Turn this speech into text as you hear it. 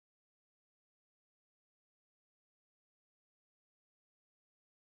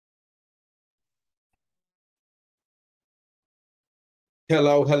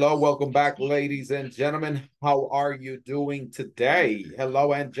Hello, hello. Welcome back, ladies and gentlemen. How are you doing today?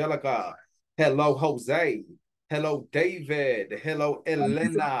 Hello, Angelica. Hello, Jose. Hello, David. Hello,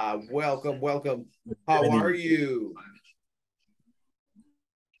 Elena. Welcome, welcome. How are you?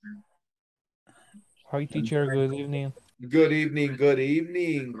 Hi, teacher. Good evening. Good evening, good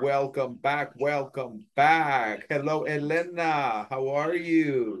evening. Welcome back, welcome back. Hello, Elena. How are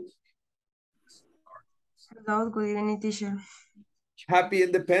you? Hello, good evening, teacher. Happy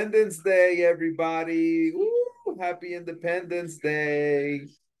Independence Day, everybody. Happy Independence Day.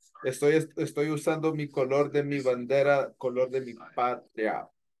 Estoy usando mi color de mi bandera, color de mi patria,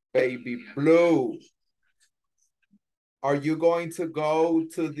 baby blue. Are you going to go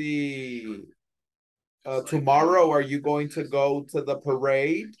to the, tomorrow, are you going to go to the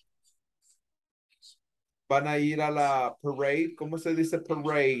parade? ¿Van a ir a la parade? ¿Cómo se dice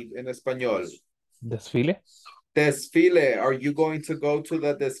parade en español? Desfile. Desfile. Are you going to go to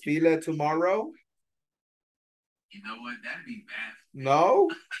the desfile tomorrow? You know what? That'd be bad. No?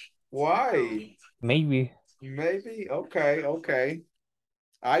 Why? Maybe. Maybe. Okay, okay.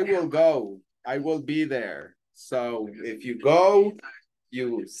 I will go. I will be there. So if you go,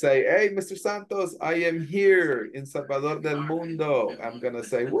 you say, hey, Mr. Santos, I am here in Salvador del Mundo. I'm going to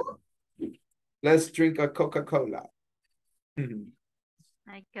say, woo, let's drink a Coca-Cola.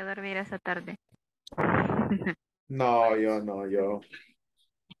 Hay que dormir esa tarde. No, yo.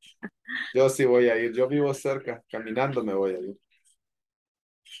 Yo sí voy a ir. Yo vivo cerca. Caminando me voy a ir.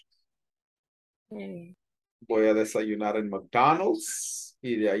 Voy a desayunar en McDonald's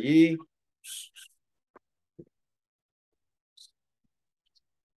y de allí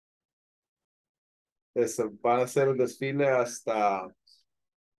van a hacer el desfile hasta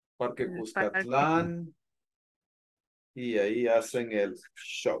Parque Cuscatlán y ahí hacen el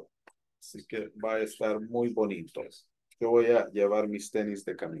show. Así que va a estar muy bonito. Yo voy a llevar mis tenis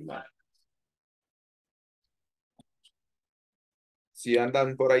de caminar. Si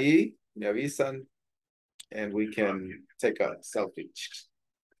andan por ahí, me avisan and we can take a selfie.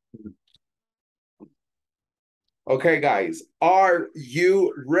 Okay, guys, are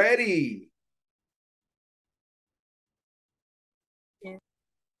you ready? Yes.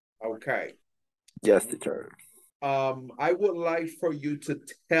 Okay. Yes, teacher. I would like for you to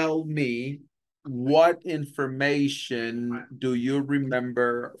tell me what information do you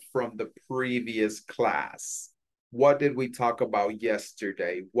remember from the previous class? What did we talk about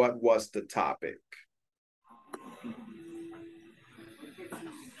yesterday? What was the topic?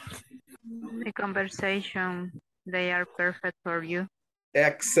 The conversation, they are perfect for you.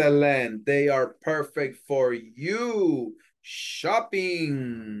 Excellent. They are perfect for you.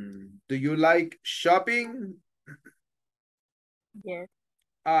 Shopping. Do you like shopping? Yes.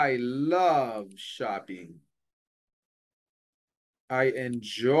 I love shopping. I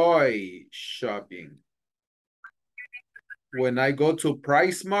enjoy shopping. When I go to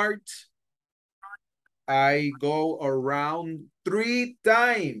PriceMart, I go around 3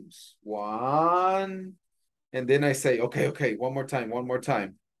 times. One, and then I say, okay, one more time.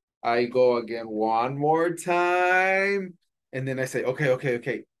 I go again one more time, and then I say,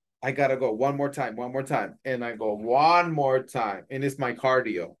 okay. I gotta go one more time. And I go one more time, and it's my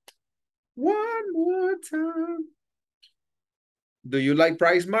cardio. One more time. Do you like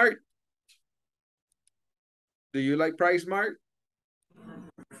PriceMart? Do you like PriceMart?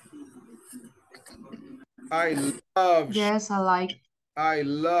 Yes, I like. I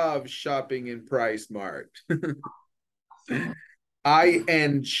love shopping in PriceMart. I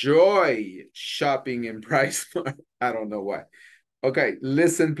enjoy shopping in PriceMart. I don't know why. Okay,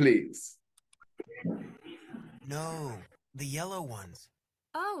 listen, please. No, the yellow ones.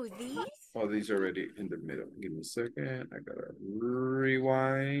 Oh, these? Oh, these are already in the middle. Give me a second. I gotta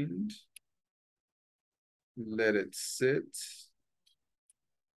rewind. Let it sit.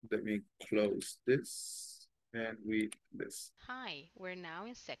 Let me close this and read this. Hi, we're now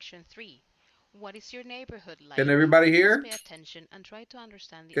in section 3. What is your neighborhood like? Can everybody hear? Please pay attention and try to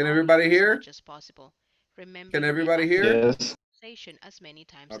understand the Can audio everybody as hear? much as possible. Remember, Can you may everybody access hear? the Yes. conversation as many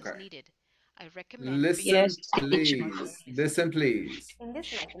times Okay. as needed. I recommend Listen, please. Listen, please. In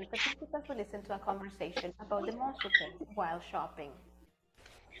this lesson, participants will listen to a conversation about demonstratives while shopping.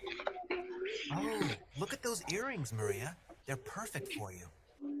 Oh, look at those earrings, Maria. They're perfect for you.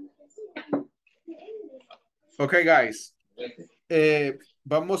 Okay, guys.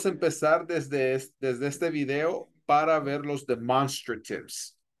 Vamos a empezar desde este video para ver los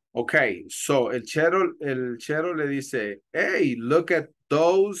demonstratives. Okay, so el chero le dice, hey, look at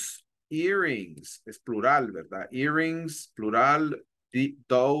those earrings. Es plural, ¿verdad? Earrings, plural.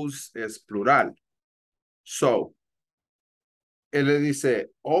 Those es plural. So, él le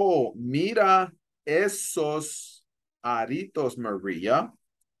dice, oh, mira esos aritos, María.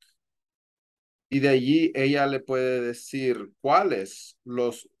 Y de allí ella le puede decir, ¿cuáles?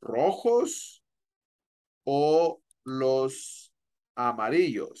 ¿Los rojos o los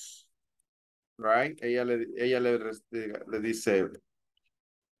amarillos? Right? Le dice,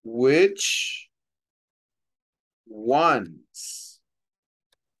 which ones?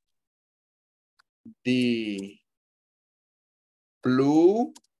 The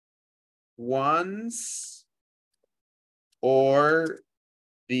blue ones or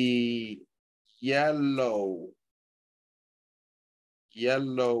the yellow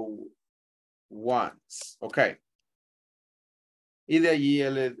ones. Ok. Y de allí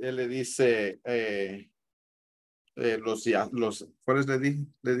él le dice, ¿cuáles le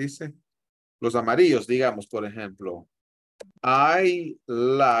dice? Los amarillos, digamos, por ejemplo. I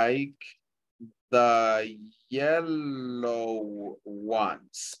like the yellow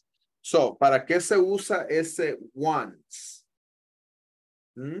ones. So, ¿para qué se usa ese ones?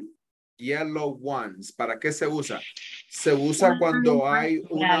 Yellow ones. ¿Para qué se usa? Se usa cuando hay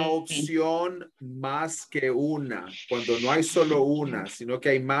una opción más que una. Cuando no hay solo una, sino que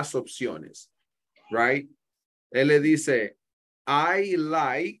hay más opciones. Right? Él le dice, I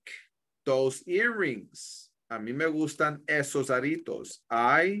like those earrings. A mí me gustan esos aritos.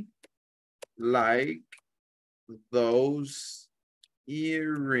 I like those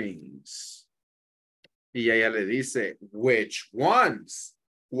earrings. Y ella le dice, which ones?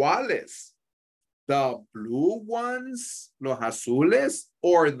 ¿Cuáles? The blue ones, los azules,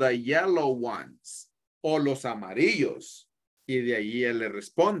 or the yellow ones, o los amarillos. Y de ahí él le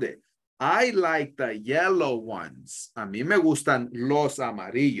responde, I like the yellow ones. A mí me gustan los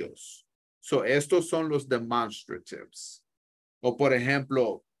amarillos. So, estos son los demonstratives. O por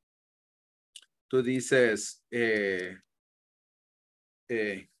ejemplo, tú dices, I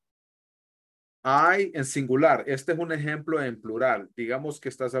en singular. Este es un ejemplo en plural. Digamos que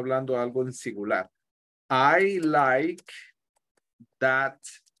estás hablando algo en singular. I like that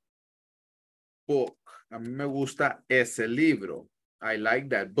book. A mí me gusta ese libro. I like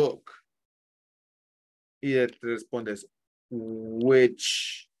that book. Y te respondes,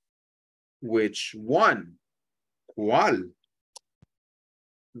 which one? ¿Cuál?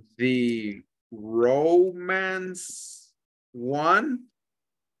 The romance one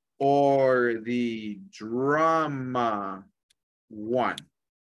or the drama one?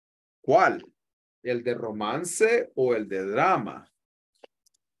 ¿Cuál? ¿El de romance o el de drama?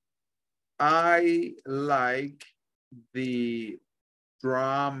 I like the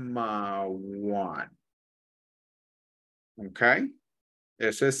drama one. Okay?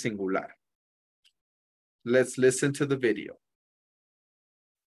 Eso es singular. Let's listen to the video.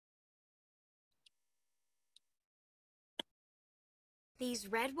 These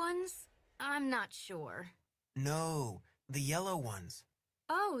red ones? I'm not sure. No, the yellow ones.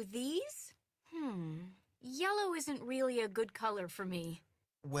 Oh, these? Yellow isn't really a good color for me.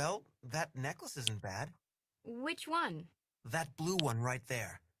 Well, that necklace isn't bad. Which one? That blue one right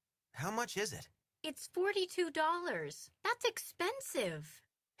there. How much is it? It's $42. That's expensive.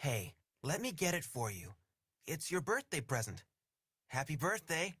 Hey, let me get it for you. It's your birthday present. Happy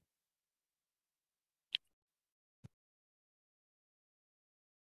birthday.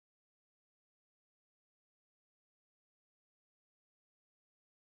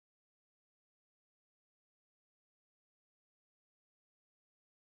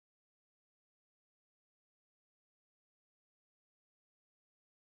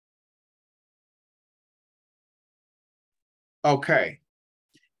 Okay.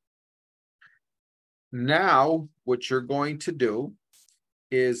 Now, what you're going to do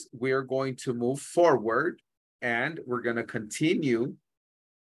is we're going to move forward and we're going to continue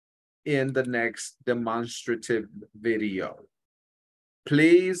in the next demonstrative video.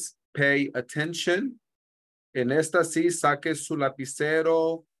 Please pay attention. En esta sí, saque su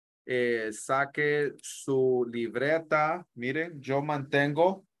lapicero, saque su libreta. Miren, yo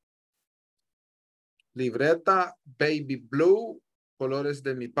mantengo libreta, baby blue, colores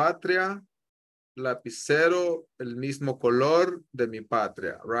de mi patria, lapicero, el mismo color de mi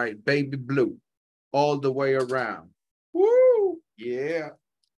patria, right? Baby blue, all the way around. Woo! Yeah.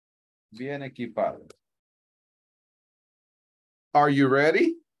 Bien equipado. Are you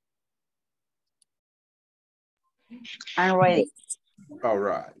ready? I'm ready. All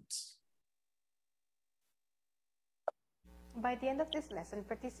right. By the end of this lesson,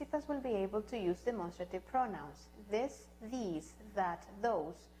 participants will be able to use demonstrative pronouns, this, these, that,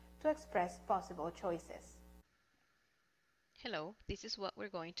 those, to express possible choices. Hello, this is what we're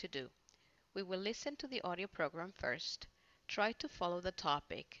going to do. We will listen to the audio program first, Try to follow the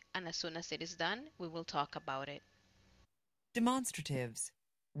topic, and as soon as it is done, we will talk about it. Demonstratives.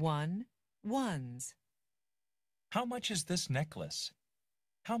 1. Ones. How much is this necklace?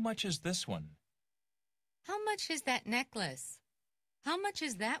 How much is this one? How much is that necklace? How much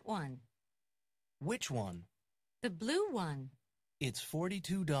is that one? Which one? The blue one. It's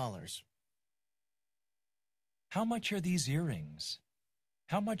 $42. How much are these earrings?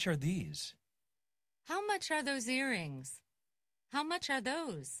 How much are these? How much are those earrings? How much are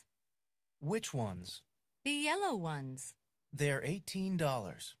those? Which ones? The yellow ones. They're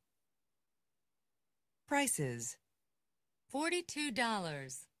 $18. Prices. $42.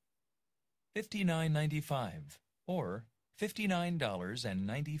 $59.95 or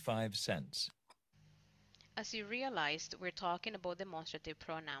 $59.95. As you realized, we're talking about demonstrative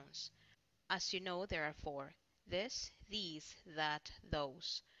pronouns. As you know, there are 4. This, these, that,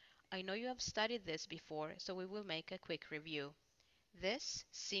 those. I know you have studied this before, so we will make a quick review. This,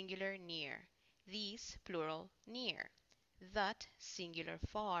 singular, near. These, plural, near. That, singular,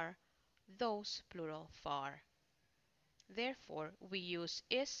 far. Those, plural, far. Therefore, we use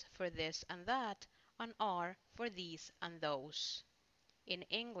is for this and that and are for these and those. In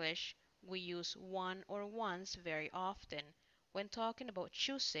English, we use one or ones very often when talking about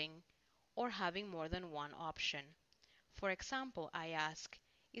choosing or having more than one option. For example, I ask,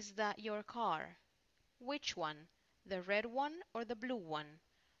 is that your car? Which one? The red one or the blue one?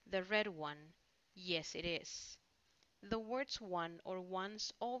 The red one. Yes, it is. The words one or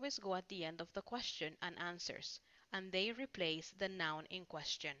ones always go at the end of the question and answers, and they replace the noun in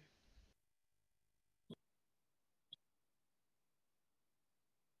question.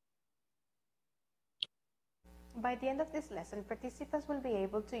 By the end of this lesson, participants will be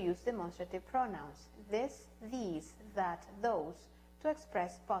able to use demonstrative pronouns, this, these, that, those, to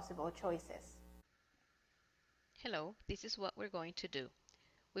express possible choices. Hello, this is what we're going to do.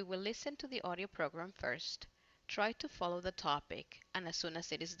 We will listen to the audio program first, try to follow the topic, and as soon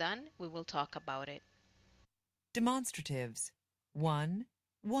as it is done, we will talk about it. Demonstratives. 1.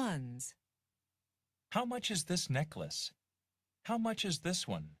 Ones. How much is this necklace? How much is this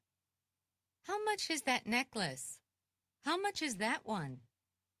one? How much is that necklace? How much is that one?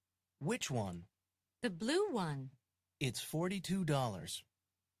 Which one? The blue one. It's $42.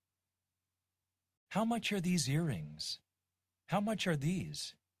 How much are these earrings? How much are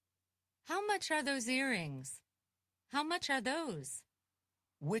these? How much are those earrings? How much are those?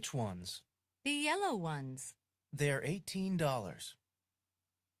 Which ones? The yellow ones. They're $18.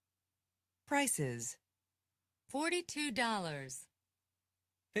 Prices. $42.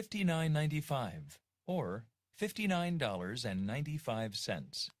 $59.95 or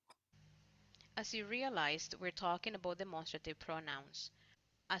 $59.95. As you realized, we're talking about demonstrative pronouns.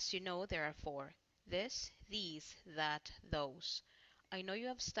 As you know, there are 4. This, these, that, those. I know you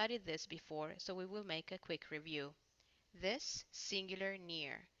have studied this before, so we will make a quick review. This, singular,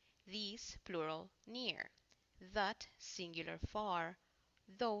 near. These, plural, near. That, singular, far.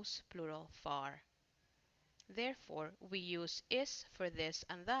 Those, plural, far. Therefore, we use is for this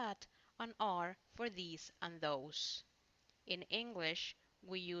and that and are for these and those. In English,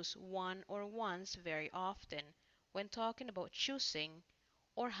 we use one or ones very often when talking about choosing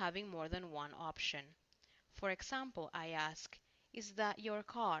or having more than one option. For example, I ask, is that your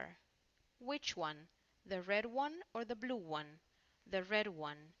car? Which one? The red one or the blue one? The red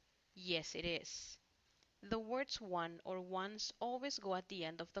one. Yes, it is. The words one or ones always go at the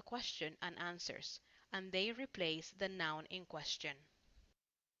end of the question and answers, and they replace the noun in question.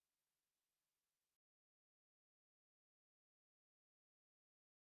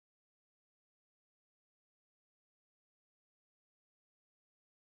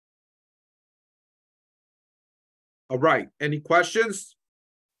 All right, any questions?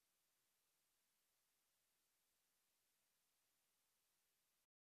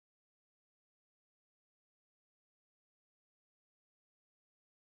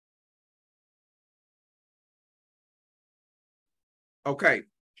 Okay.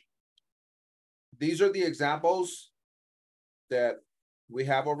 These are the examples that we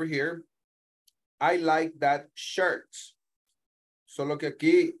have over here. I like that shirt. Solo que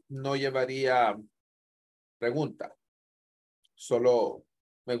aquí no llevaría pregunta. Solo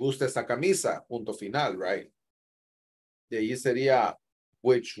me gusta esta camisa, punto final, right? De ahí sería,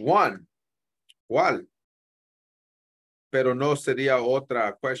 which one? ¿Cuál? Pero no sería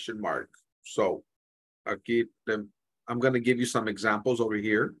otra question mark. So, aquí, I'm going to give you some examples over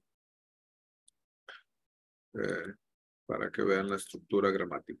here. Para que vean la estructura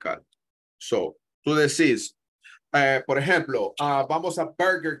gramatical. So, tú decís, por ejemplo, vamos a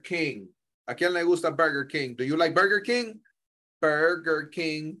Burger King. ¿A quién le gusta Burger King? Do you like Burger King? Burger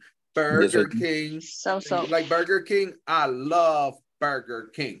King, Burger King. So. You like Burger King? I love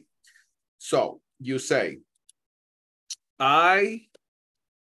Burger King. So you say, I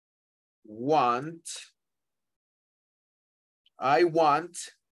want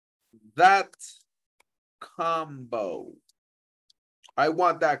that combo. I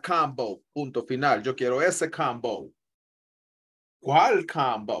want that combo. Punto final. Yo quiero ese combo. ¿Cuál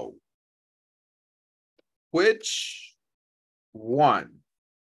combo? Which one?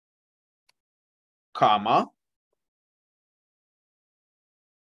 Comma.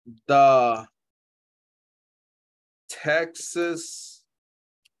 The Texas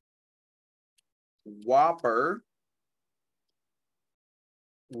Whopper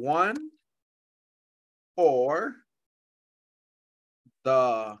one or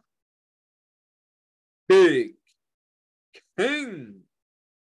the Big King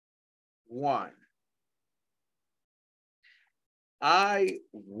one. I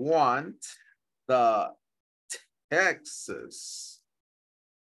want the Texas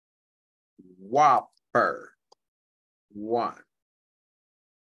Whopper one.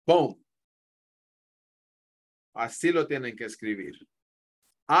 Boom. Así lo tienen que escribir.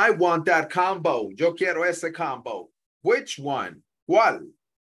 I want that combo. Yo quiero ese combo. Which one? ¿Cuál?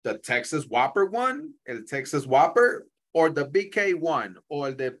 The Texas Whopper one? El Texas Whopper? Or the BK one? Or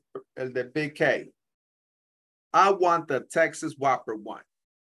el de Big K? I want the Texas Whopper one.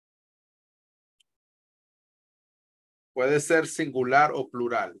 Puede ser singular o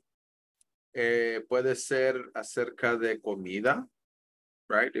plural. Puede ser acerca de comida,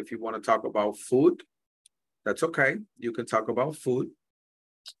 right? If you want to talk about food, that's okay. You can talk about food.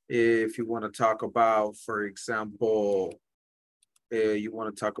 If you want to talk about, for example, you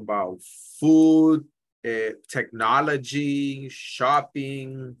want to talk about food, technology,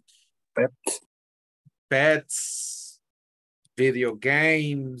 shopping, pets, video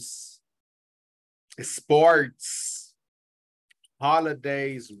games, sports,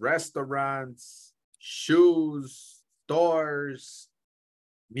 holidays, restaurants, shoes, stores,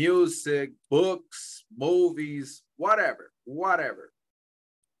 music, books, movies, whatever.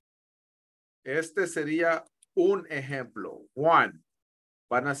 Este sería un ejemplo. One.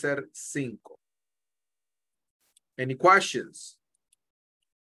 Van a ser 5. Any questions?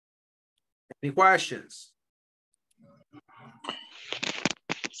 Any questions?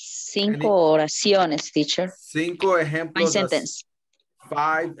 5 oraciones, teacher. 5 ejemplos. My sentence.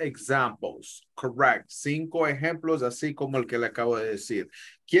 5 examples. Correct. 5 ejemplos, así como el que le acabo de decir.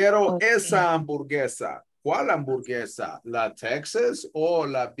 Quiero esa hamburguesa. ¿Cuál hamburguesa? ¿La Texas o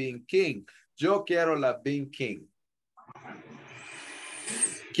la Bean King? Yo quiero la Bean King.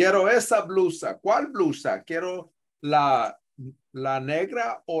 Quiero esa blusa. ¿Cuál blusa? Quiero la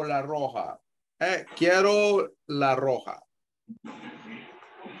negra o la roja. Quiero la roja.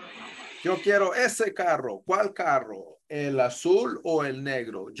 Yo quiero ese carro. ¿Cuál carro? ¿El azul o el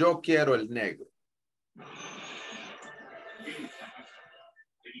negro? Yo quiero el negro.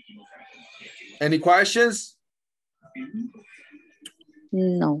 Any questions?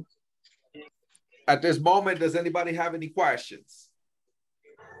 No. At this moment, does anybody have any questions?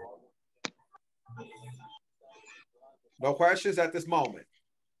 No questions at this moment.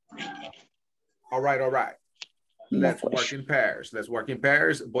 All right. Let's work in pairs.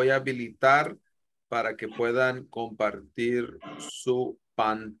 Voy a habilitar para que puedan compartir su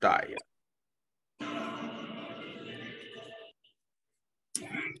pantalla.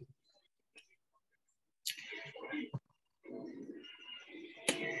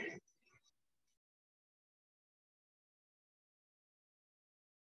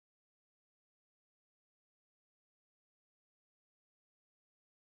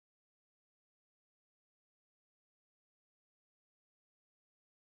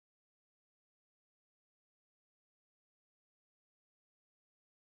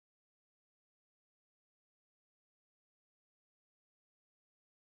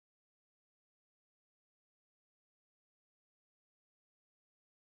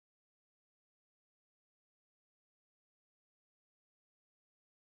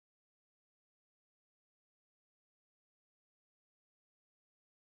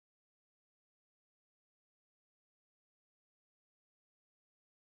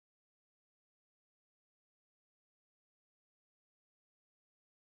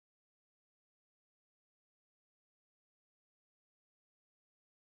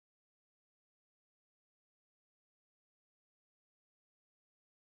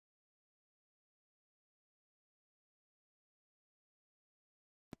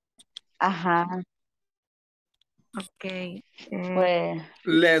 Ajá. Okay. Fue.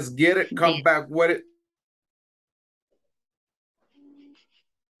 Let's get it. Come back with it.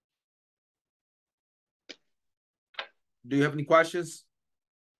 Do you have any questions?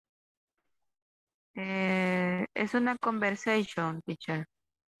 Es una conversation, teacher.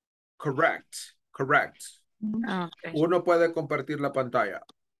 Correct, correct. Okay. Uno puede compartir la pantalla.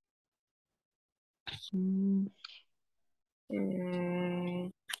 Joana,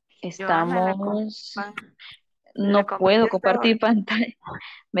 Estamos... ¿la No puedo compartiste compartir hoy? pantalla.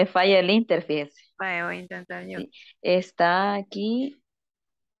 Me falla el interfaz. Vale, voy a intentar yo. Sí. Está aquí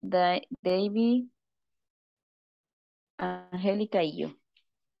David, Angélica y yo.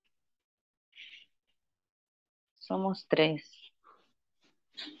 Somos 3.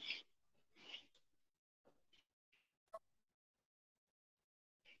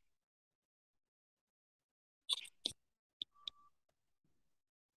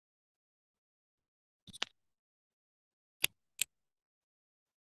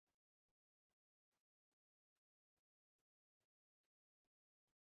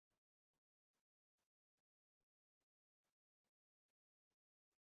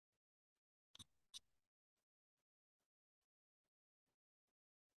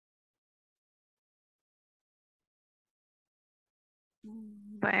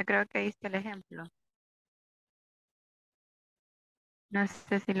 Bueno, creo que ahí está el ejemplo. No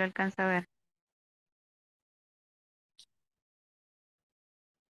sé si lo alcanza a ver.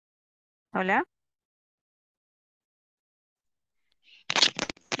 ¿Hola?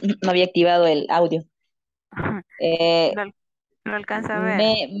 No había activado el audio. ¿Lo alcanza a ver?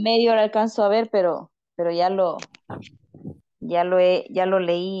 Medio lo alcanzo a ver, pero ya lo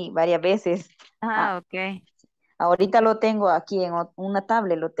leí varias veces. Ok. Ahorita lo tengo aquí en una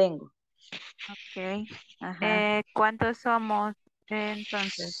tablet, lo tengo. Ok. Ajá. ¿Cuántos somos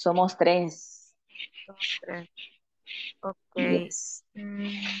entonces? Somos 3. Somos 3. Ok. Yes.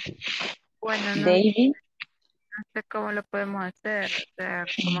 Bueno, no David. sé cómo lo podemos hacer. O sea,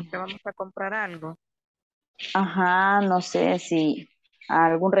 como que vamos a comprar algo. Ajá, no sé si a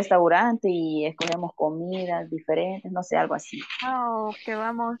algún restaurante y escogemos comidas diferentes, no sé, algo así. O que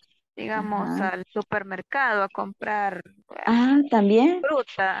vamos, digamos, Ajá. al supermercado a comprar También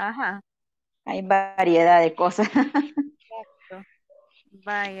fruta. Ajá. hay variedad de cosas. Exacto.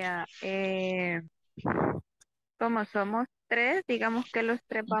 Vaya, como somos 3, digamos que los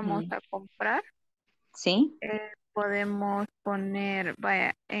 3 vamos Ujú. a comprar. Sí. Podemos poner,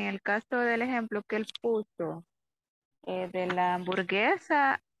 vaya, en el caso del ejemplo que él puso de la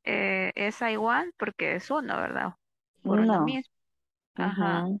hamburguesa, es igual porque es uno, ¿verdad? Por uno No. mismo.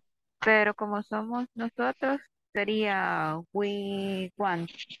 Ajá. Ujú. Pero como somos nosotros, sería we want,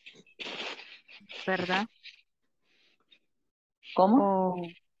 ¿verdad? ¿Cómo? O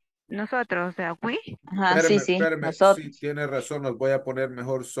nosotros, o sea, we. Ajá, sí, sí, Espérame, sí, nosotros. tiene razón, los voy a poner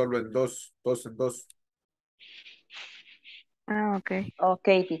mejor solo en dos en dos. Ok. Ok,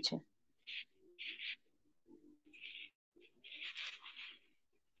 teacher.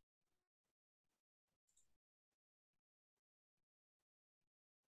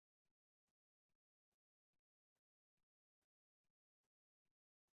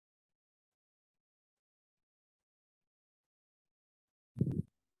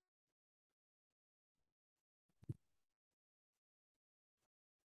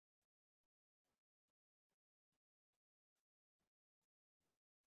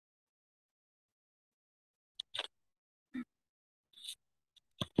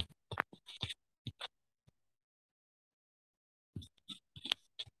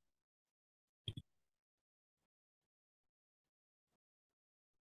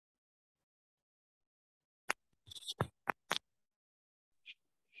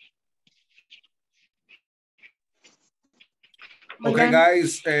 Ok, Hola.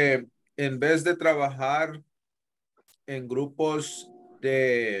 guys, en vez de trabajar en grupos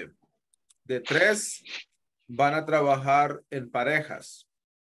de 3, van a trabajar en parejas.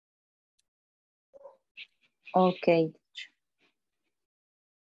 Ok.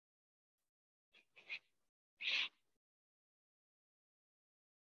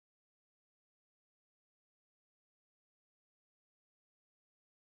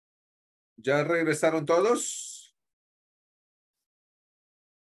 ¿Ya regresaron todos?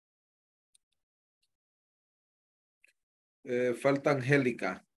 Falta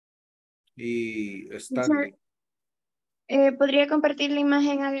Angélica y Stanley. ¿Podría compartir la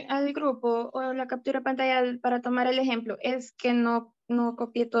imagen al grupo o la captura de pantalla para tomar el ejemplo? Es que no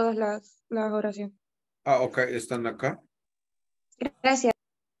copié todas las oraciones. Ok, están acá. Gracias.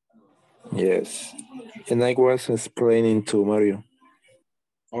 Yes. And I was explaining to Mario.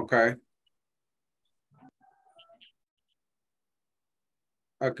 Ok.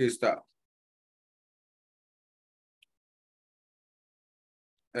 Aquí está.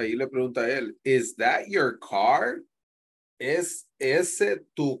 Ahí le pregunta a él, ¿Is that your car? ¿es ese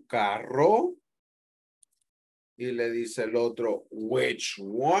tu carro? Y le dice el otro, which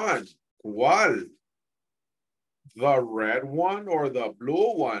one? ¿Cuál? The red one or the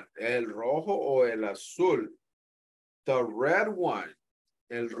blue one? ¿El rojo o el azul? The red one.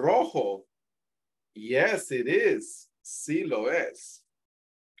 El rojo. Yes, it is. Sí lo es.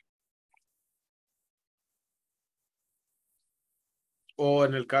 O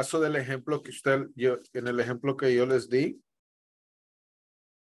en el caso del ejemplo que en el ejemplo que yo les di,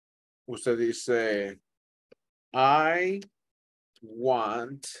 usted dice, I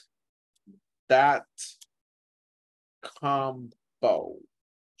want that combo.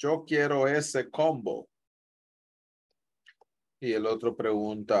 Yo quiero ese combo. Y el otro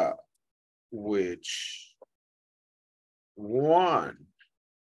pregunta, which one?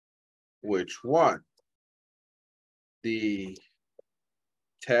 Which one? The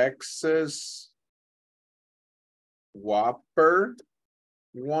Texas Whopper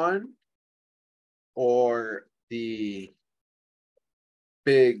one or the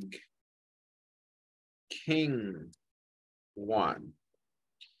Big King one?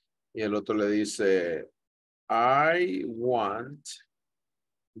 Y el otro le dice, I want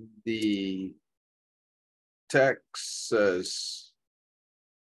the Texas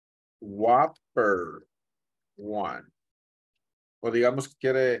Whopper one. O digamos que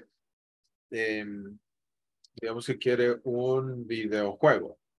quiere, digamos que quiere un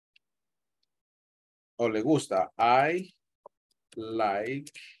videojuego. O le gusta, I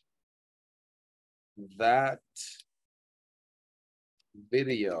like that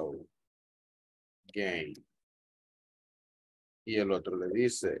video game. Y el otro le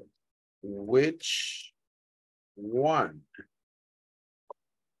dice, which one?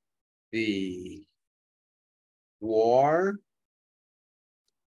 The war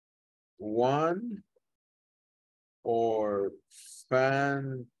one or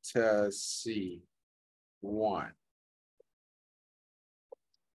fantasy one?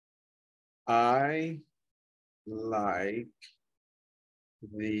 I like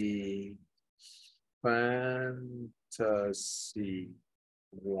the fantasy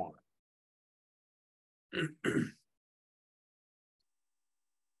one.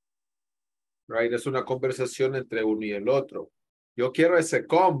 Right, es una conversación entre uno y el otro. Yo quiero ese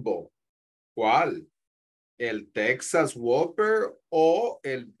combo. ¿Cuál? ¿El Texas Whopper o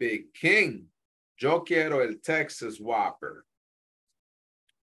el Big King? Yo quiero el Texas Whopper.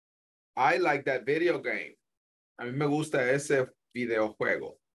 I like that video game. A mí me gusta ese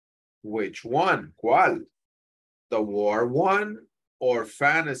videojuego. Which one? ¿Cuál? The war one or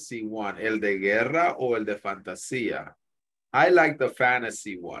fantasy one? ¿El de guerra o el de fantasía? I like the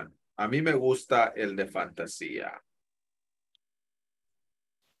fantasy one. A mí me gusta el de fantasía.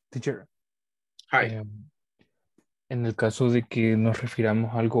 Teacher. Hi. En el caso de que nos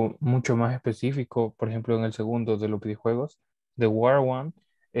refiramos a algo mucho más específico, por ejemplo, en el segundo de los videojuegos, The War One,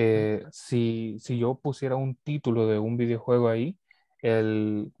 si yo pusiera un título de un videojuego ahí,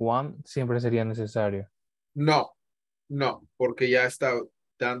 el One siempre sería necesario. No, porque ya está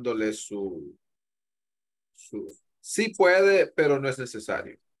dándole su... Sí puede, pero no es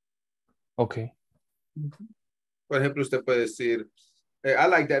necesario. Ok. Por ejemplo, usted puede decir, I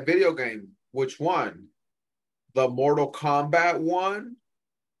like that video game. Which one? The Mortal Kombat one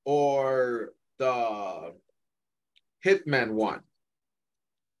or the Hitman one?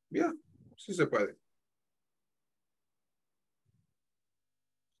 Yeah, sí se puede.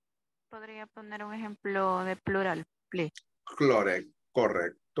 Podría poner un ejemplo de plural, please.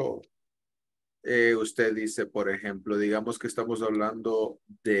 Correcto. Usted dice, por ejemplo, digamos que estamos hablando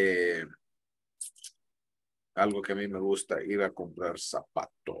de algo que a mí me gusta, ir a comprar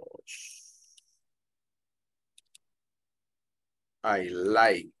zapatos. I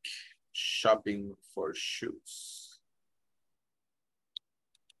like shopping for shoes.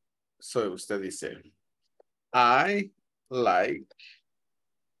 So usted dice, I like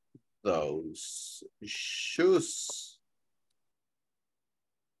those shoes.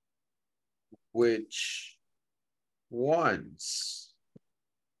 Which ones?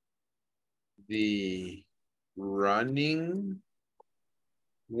 The running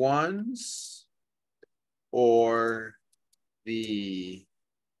ones or the,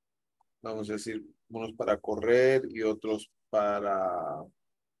 vamos a decir, unos para correr y otros para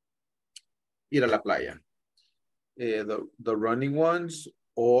ir a la playa. The running ones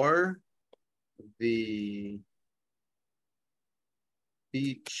or the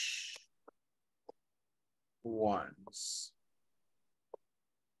beach ones.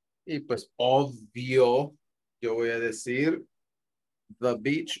 Y pues obvio, yo voy a decir the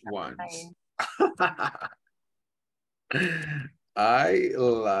beach ones. I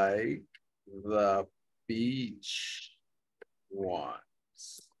like the beach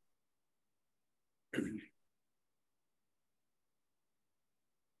ones.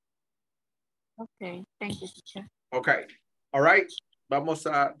 Okay, thank you, teacher. Okay, all right. Vamos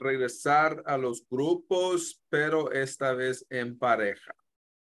a regresar a los grupos, pero esta vez en pareja.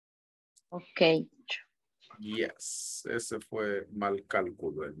 Ok. Yes, ese fue mal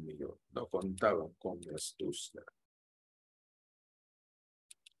cálculo el mío. No contaba con mi astucia.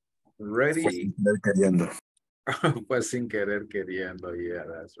 Ready? Queriendo. Pues sin querer queriendo. Yeah,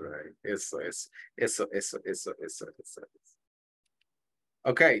 that's right. Eso.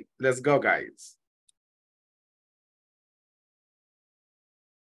 Okay, let's go, guys.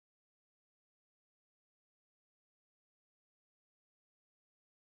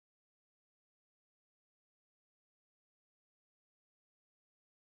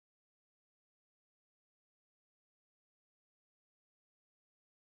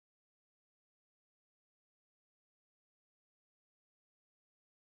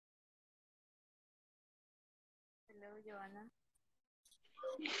 Hello, Joana.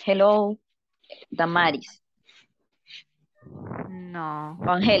 Hello, Damaris. No. O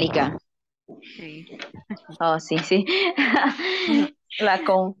Angélica. Sí. Oh, sí, sí. La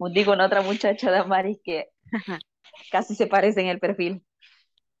confundí con otra muchacha, Damaris, que casi se parece en el perfil.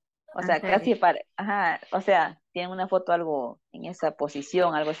 O sea, ¿En serio? casi ajá, o sea, tiene una foto algo en esa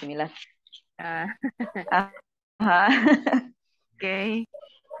posición, algo similar. Ah, Ajá. ok.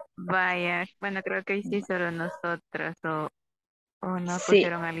 Vaya, bueno, creo que sí solo nosotras o no Sí,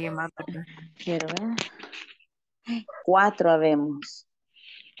 pusieron a alguien más, ¿verdad? quiero ver. 4 habemos.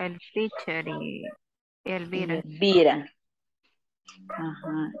 El teacher y Y Elvira. Elvira.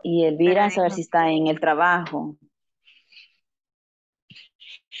 Ajá. Y Pero Elvira, a saber dijo, si está en el trabajo.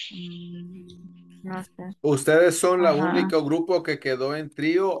 no sé. Ustedes son la Ajá. único grupo que quedó en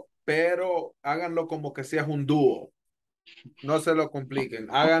trío, pero háganlo como que seas un dúo. No se lo compliquen.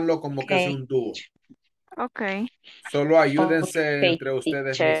 Háganlo como que sea Ok. un dúo. Ok. Solo ayúdense Ok, entre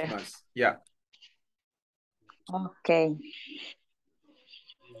ustedes teacher. mismas. Ya. Ok.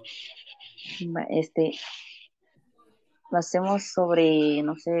 Lo hacemos sobre,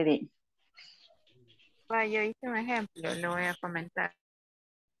 no sé, de... Vaya, yo hice un ejemplo, lo voy a comentar.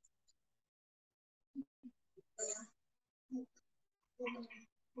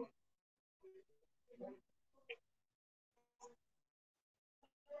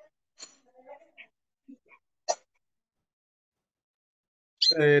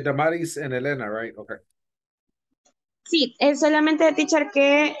 Damaris and Elena, right? Okay. Sí, es solamente, teacher,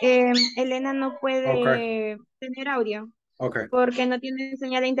 que Elena no Okay. puede tener audio Okay. porque no tiene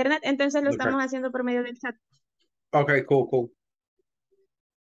señal de internet, entonces lo Okay. estamos haciendo por medio del chat. Okay, cool.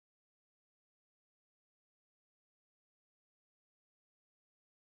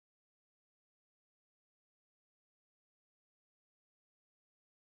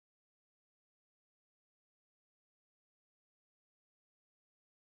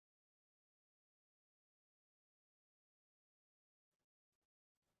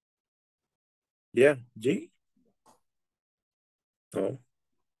 Yeah, G? No.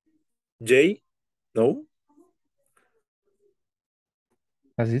 J? No.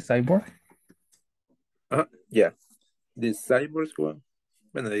 ¿Así, Cyborg? Yeah. The cyborg one.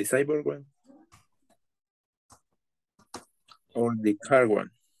 Bueno, the cyborg one. Or the car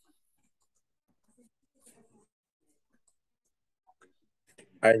one.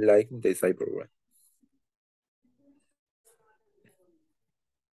 I like the cyborg one.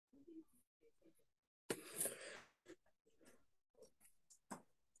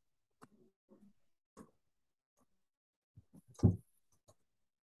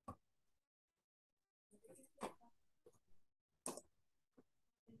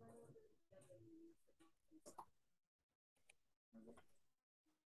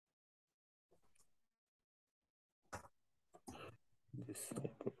 The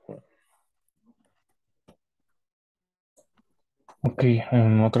cyborg one. Ok,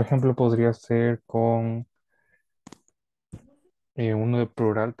 otro ejemplo podría ser con uno de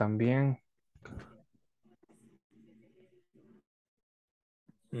plural también.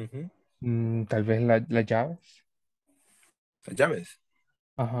 Tal vez las llaves. Las llaves.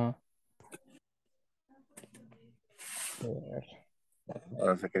 Ajá.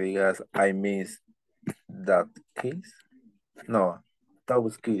 O sea, que digas, I miss that keys. No,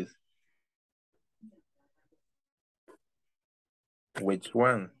 those keys. Which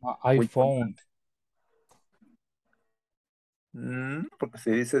one? I Which one? found. Porque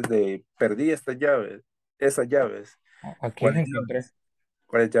si dices de perdí estas llaves, esas llaves, Aquí las ¿cuáles encontré. llaves?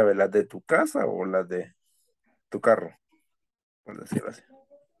 ¿Cuáles llaves? ¿Las de tu casa o las de? tu carro, por decirlo así.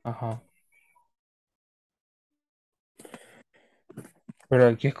 Ajá. Pero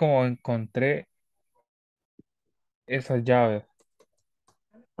aquí es como encontré esas llaves.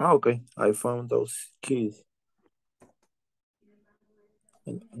 Ah, ok. I found those keys.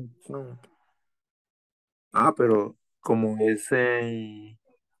 Ah, pero como es en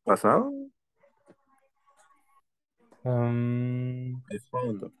pasado, I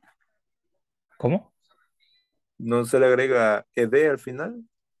found. ¿Cómo? ¿No se le agrega ed al final?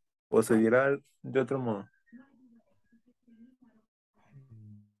 ¿O se dirá de otro modo?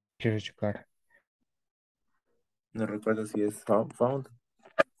 Quiero checar. No recuerdo si es found.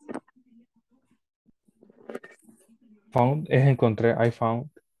 Found es encontré, I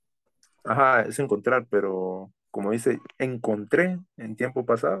found. Ajá, es encontrar, pero como dice, encontré en tiempo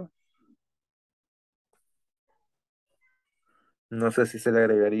pasado. No sé si se le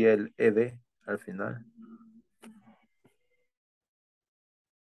agregaría el ed al final.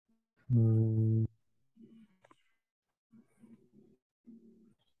 Mm,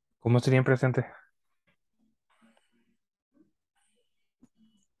 ¿Cómo sería en presente?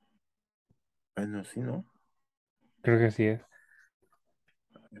 Bueno, sí, ¿no? Creo que sí es.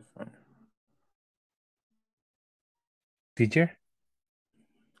 Teacher.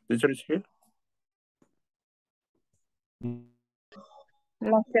 Teacher is here.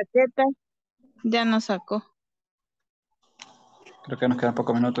 La chaqueta ya nos sacó. Creo que nos quedan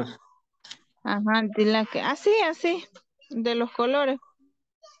pocos minutos. Ajá, dile que. Así, así. De los colores.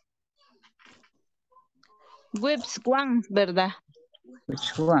 Whips ones, ¿verdad?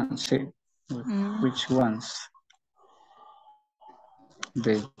 Which ones? Sí. Which ones?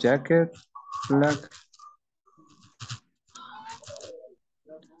 The jacket, black.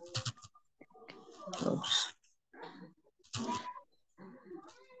 Oops.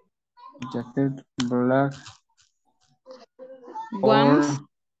 Jacket, black. Ones. Or.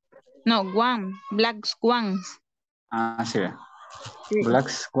 No, one. Black ones. Ah, sí. Sí. Black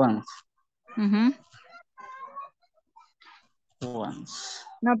ones. Ujú. Ones.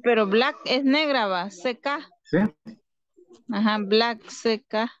 No, pero black es negra, va. CK. ¿Sí? Ajá, black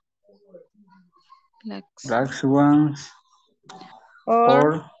CK. Black ones. Or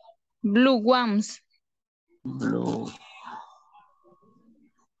Or blue ones. blue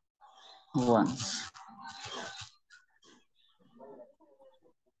ones.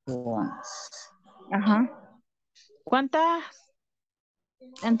 Ones. Ajá. ¿Cuántas?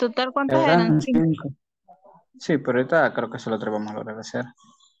 En total, ¿cuántas eran? Eran 5. 5. Sí, pero ahorita creo que solo 3 vamos a lograr hacer.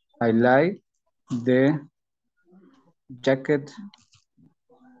 I like the jacket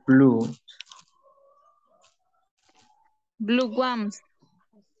blue. Blue ones.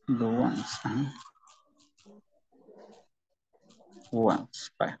 Blue ones. Ajá.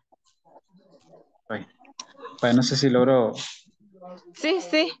 Ones. Vaya. Vaya. Vaya, no sé si logro Sí,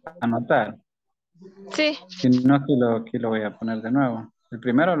 sí. anotar. Sí. Si no, aquí lo voy a poner de nuevo. El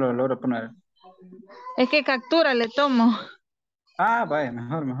primero lo logro poner. Es que captura le tomo. Ah, vaya,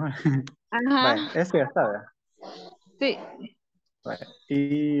 mejor, mejor. Vaya, Ajá. este ya está, ¿verdad? Sí. Vaya.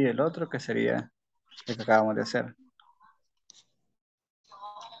 Y el otro que sería el que acabamos de hacer.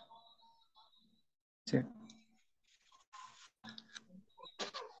 Sí.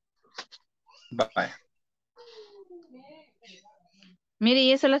 Vaya. Mire,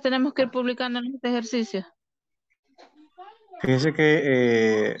 y eso las tenemos que ir publicando en este ejercicio. Fíjese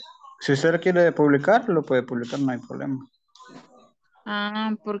que si usted lo quiere publicar, lo puede publicar, no hay problema.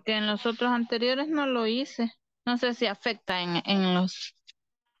 Ah, porque en los otros anteriores no lo hice. No sé si afecta en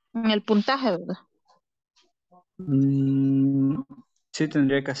el puntaje, ¿verdad? Sí,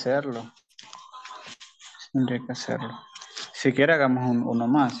 tendría que hacerlo. Tendría que hacerlo. Si quiere, hagamos uno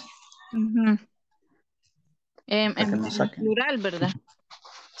más. Ujú. Para que nos En saquen. plural, ¿verdad?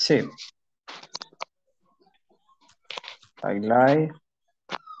 Sí. I like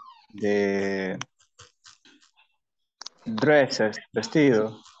the dresses,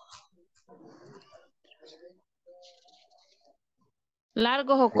 vestido.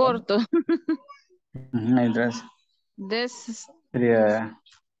 ¿Largos o cortos? El dress. This, Sería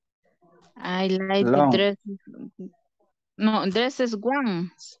I like the long. dress. No, dresses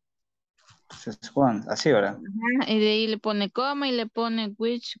ones. This one. Así, ¿verdad? Ajá, y de ahí le pone coma y le pone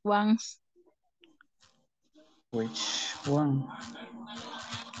which ones. Which one?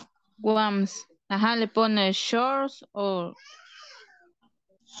 Ones. Ajá, le pone shorts o...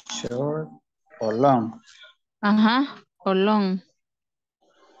 Short or long. Ajá, o long.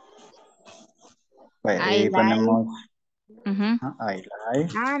 Pues, I ahí like. ponemos Ujú. I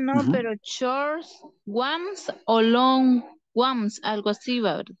like. Ah, no, pero shorts, ones o long ones, algo así,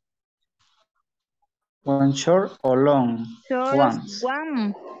 ¿verdad? One short o long Short es ones.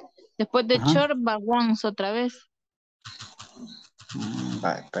 one. Después de Ajá. short va once otra vez.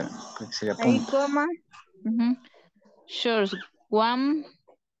 Vale, espera, que se le Ahí apunta. coma. Short one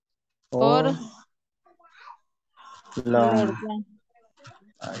O or long. one.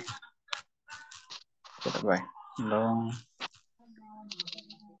 Ay. Espera, bye. Long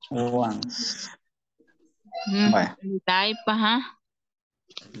ones. Vaya. Type, ajá.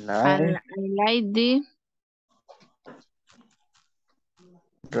 Like I like the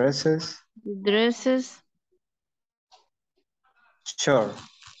dresses. dresses. Short.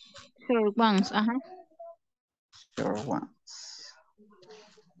 Short ones, ajá. Short ones.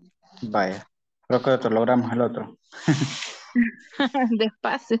 Vaya. Creo que otro logramos el otro.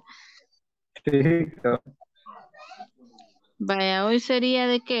 Despacio. Sí. Vaya, hoy sería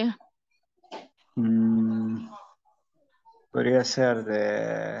de qué? Podría ser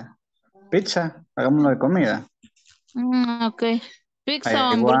de pizza. Hagámoslo de comida. Ok. Pizza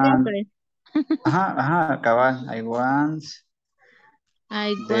o I want. hamburguesa. Ajá, cabal. I want.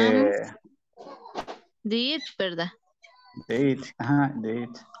 I De want. De eat, ¿verdad? de it. Ajá, de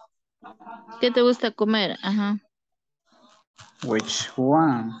it. ¿Qué te gusta comer? Ajá. Which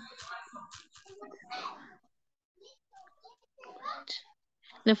one?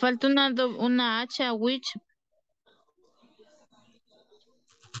 Le falta una H a which.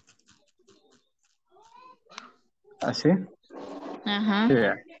 ¿Así? Ajá. Sí.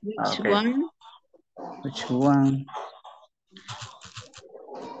 Which Ok. one? Which one?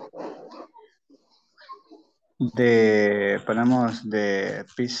 Ponemos de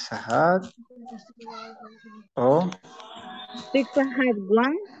Pizza Hut o Pizza Hut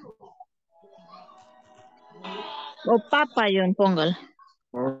one. O Papa John, póngale.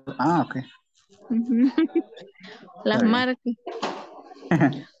 ok. Las Está bien. marcas.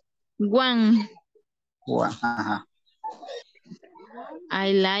 One. One, ajá.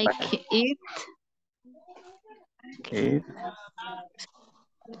 I like it. It.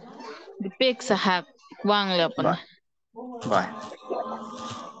 The Pizza Hut one le voy a poner. Bye.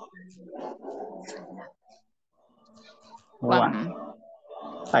 One.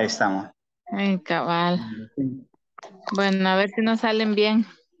 Ahí estamos. Ay, cabal. Bueno, a ver si nos salen bien.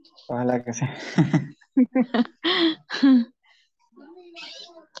 Ojalá que sí.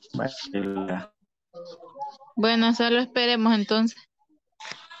 Bueno, solo esperemos entonces.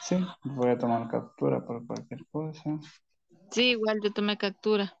 Sí, voy a tomar captura por cualquier cosa. Sí, igual yo tomé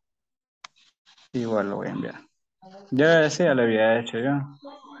captura. Igual lo voy a enviar. Ya decía, lo había hecho yo.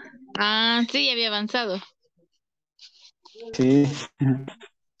 Ah, sí, ya había avanzado. Sí.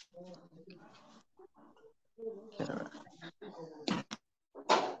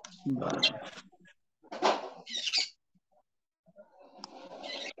 Vale.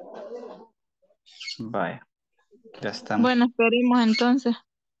 Vaya. Ya estamos. Bueno, esperemos entonces.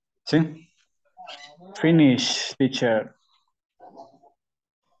 Sí. Finish, teacher.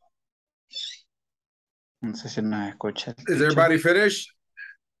 No sé si nos escucha. Is everybody finished?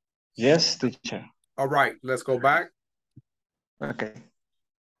 Yes, teacher. All right, let's go back. Okay.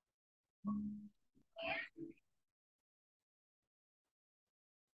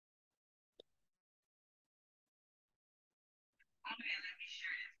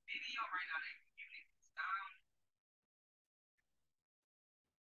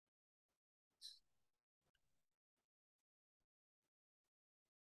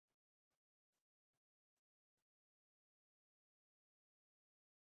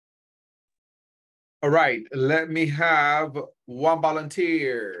 All right, let me have one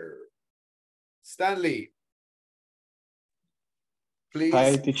volunteer. Stanley, please,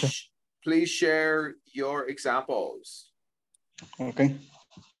 Hi, teacher. please share your examples. Okay.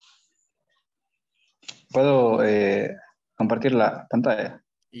 ¿Puedo compartir la pantalla?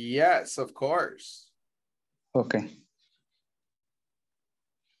 Yes, of course. Okay.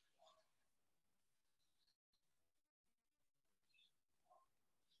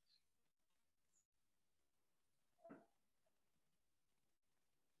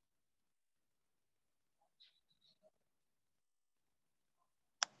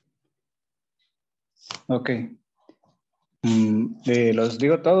 Ok. ¿Los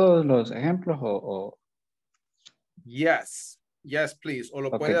digo todos los ejemplos o...? Yes, yes, please. O lo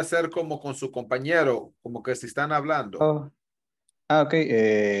Ok. puede hacer como con su compañero, como que si están hablando. Oh. Ok.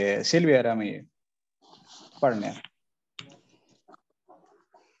 Silvia era mi partner.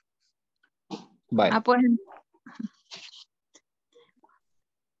 Bye. Ah, pues.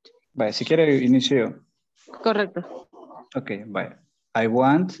 Bye. Si quiere, inicio. Correcto. Ok, bye. I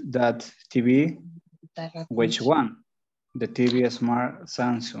want that TV. Which one? The TV Smart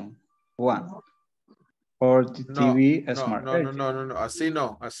Samsung. One. or the No, TV no, Smart no, no, LED. no, no, no, así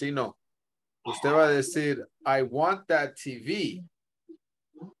no, así no. Usted va a decir, I want that TV.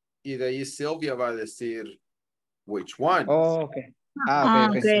 Y de ahí Silvia va a decir, which one? Oh, okay. Ah, Ah,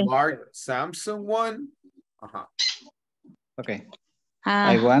 okay, The okay. okay. smart Samsung one? Ajá. Okay. Ah,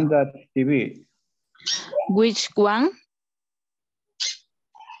 I want that TV. which one?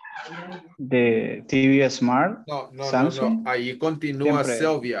 The TV Smart No, no, no, no. Samsung. Ahí continúa Siempre.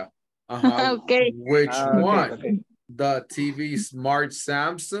 Silvia. Ajá. Okay. Which Ah, okay, one? okay. The TV smart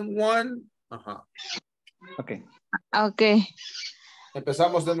Samsung one? Ajá. Okay. Okay.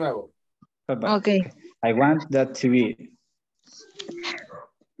 Empezamos de nuevo. Bye-bye. Okay. I want that TV.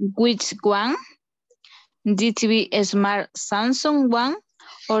 Which one? The TV Smart Samsung one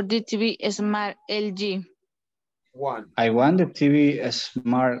or the TV Smart LG? One. I want the TV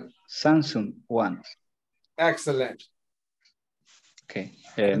Smart Samsung one. Excellent. Okay.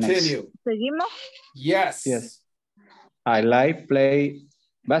 Continue. Next. ¿Seguimos? Yes. Yes. I like play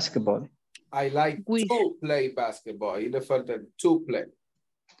basketball. I like to play basketball. Ahí le falta el to play.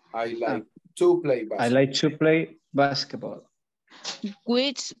 I like to play basketball. I like to play basketball.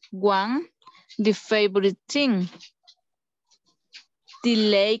 Which one? The favorite team? The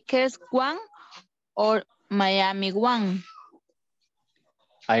Lakers one or Miami one?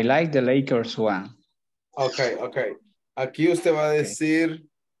 I like the Lakers one. Okay, okay. Aquí usted va a decir,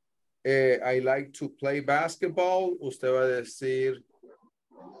 I like to play basketball. Usted va a decir,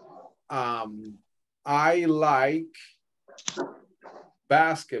 I like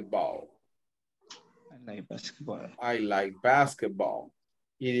basketball. I like basketball. I like basketball.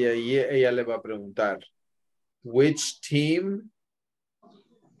 Y de ahí ella le va a preguntar, which team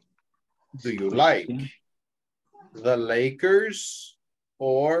do you like? Team? The Lakers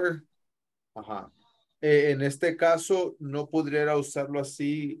or... Ajá. En este caso, no podría usarlo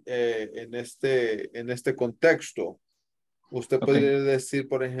así en este contexto. Usted podría decir,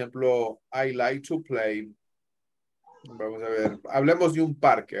 por ejemplo, I like to play. Vamos a ver, hablemos de un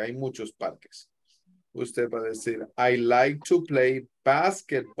parque, hay muchos parques. Usted va a decir, I like to play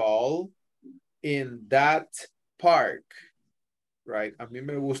basketball in that park. Right? A mí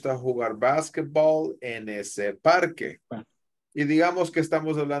me gusta jugar basketball en ese parque. Y digamos que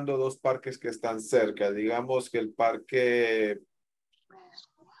estamos hablando de dos parques que están cerca. Digamos que el parque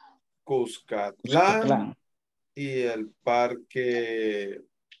Cuscatlán y el parque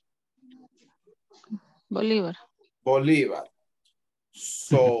Bolívar.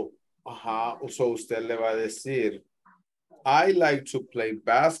 So, so usted le va a decir, I like to play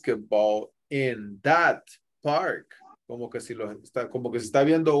basketball in that park. Como que si como que se está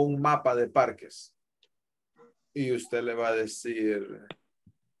viendo un mapa de parques. Y usted le va a decir,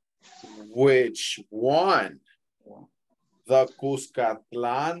 which one? The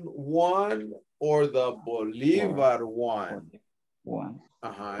Cuscatlán one or the Bolívar one?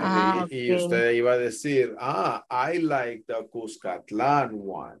 Ajá, y usted iba a decir, I like the Cuscatlán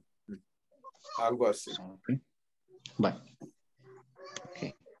one. Algo así. Bye.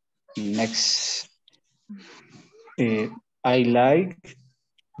 Okay. Next. I like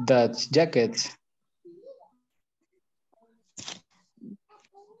that jacket.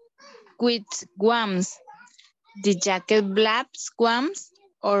 Which ones? The jacket black ones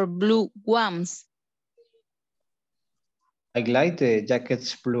or blue ones? I like the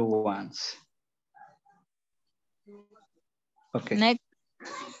jackets blue ones. Okay. Next.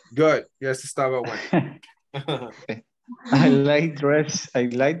 Good. Yes, estaba bueno. Okay. I like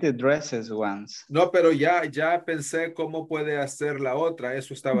the dresses ones. No, pero ya pensé cómo puede hacer la otra.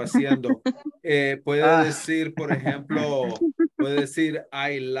 Eso estaba haciendo. Puede decir, por ejemplo, puede decir,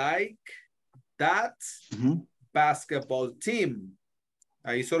 I like that basketball team.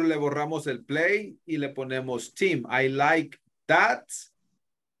 Ahí solo le borramos el play y le ponemos team. I like that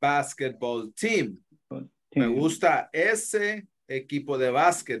basketball team. Me gusta ese equipo de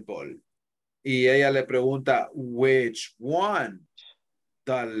básquetbol. Y ella le pregunta, which one?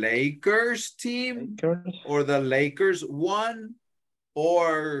 The Lakers team or the Lakers one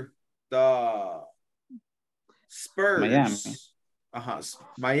or the Spurs? Miami.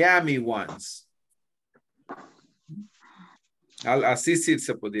 Miami ones. Así sí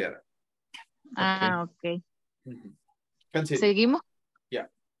se pudiera. Ok. Continue. ¿Seguimos? Yeah.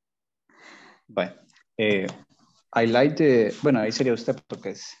 Bye. I like the... Bueno, ahí sería usted porque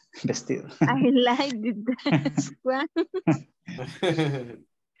es vestido. I like the dress one.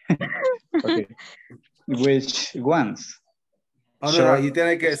 Okay. Which ones? No, ahí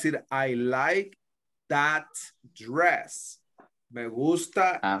tiene que decir, I like that dress. Me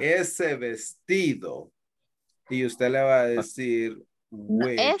gusta ese vestido. Y usted le va a decir,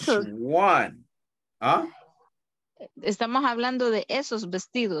 which one? ¿Ah? Estamos hablando de esos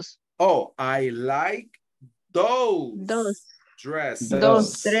vestidos. Oh, I like those Dos. dresses.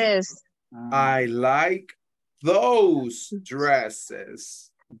 Dos, tres. I like those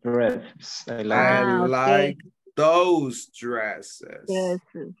dresses. Dresses. I like I it. like those dresses.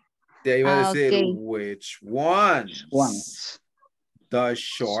 Dresses. De ahí va a decir, ok. which ones? Ones. The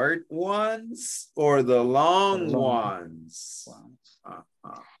short ones or the long Long. ones?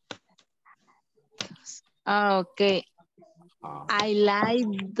 Ok. I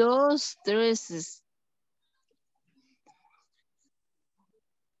like those dresses.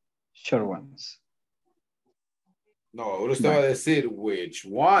 Short ones. No, ahora usted va a decir, which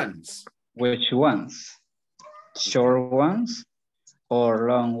ones? Which ones? Short ones or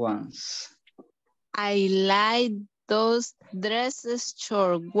long ones? I like those dresses,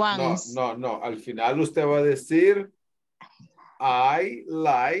 short ones. No. Al final usted va a decir, I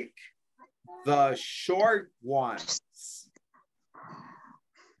like the short ones.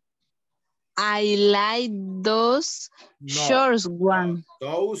 I like those short ones.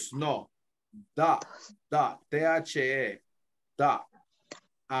 Those, no. T-H-E.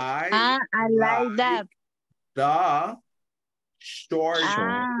 I like that. The short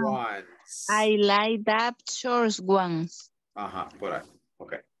ones. I like that short ones. Por ahí.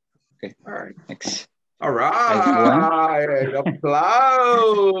 Okay. Okay. All right. Next. All right.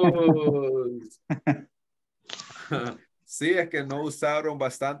 Applause. Sí, es que no usaron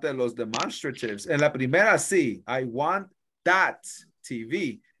bastante los demonstratives. En la primera sí. I want that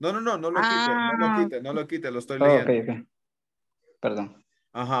TV. No lo quite, lo estoy leyendo. Okay. Perdón.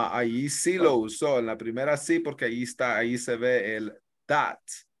 Ajá, ahí sí lo usó. En la primera sí, porque ahí se ve el that.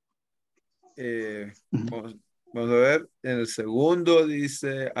 Vamos a ver. En el segundo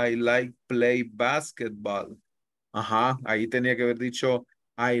dice, I like play basketball. Ajá, ahí tenía que haber dicho,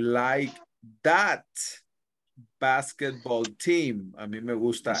 I like that basketball team. A mí me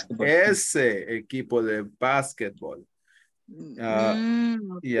gusta ese equipo de basketball.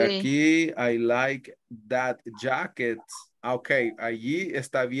 Y aquí, I like that jacket. Ok, allí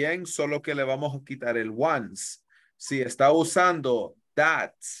está bien, solo que le vamos a quitar el once. Si está usando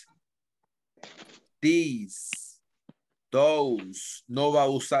that, these, those, no va a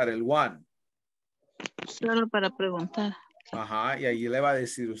usar el one. Solo para preguntar. Ajá, y allí le va a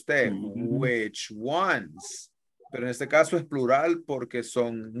decir usted, which ones. Pero en este caso es plural porque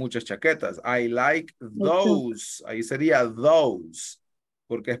son muchas chaquetas. I like those. Ahí sería those.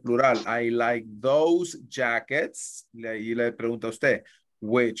 Porque es plural. I like those jackets. Y ahí le pregunta a usted,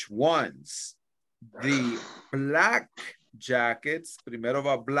 which ones? The black jackets. Primero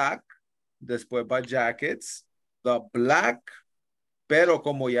va black. Después va jackets. The black. Pero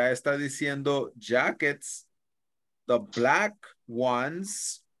como ya está diciendo jackets, the black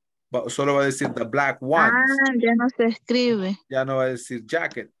ones, solo va a decir the black ones. Ya no se escribe. Ya no va a decir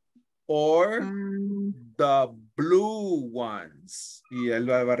jacket. Or the blue ones. Y él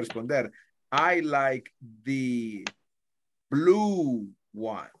va a responder, I like the blue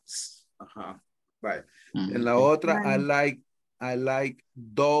ones. Ajá. Right. En la otra, I like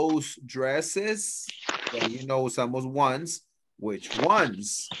those dresses. Y ahí no usamos ones. Which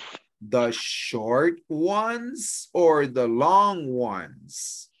ones? The short ones or the long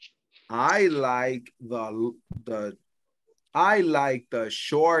ones? I like the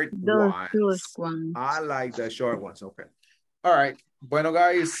short ones. I like the short ones. Okay. All right. Bueno,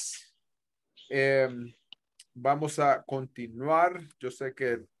 guys. Vamos a continuar. Yo sé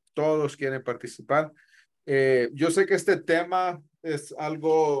que todos quieren participar. Yo sé que este tema es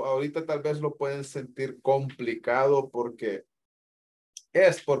algo, ahorita tal vez lo pueden sentir complicado porque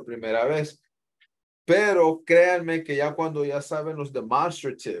es por primera vez, pero créanme que ya cuando ya saben los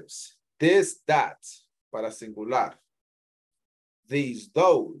demonstratives, this, that, para singular, these,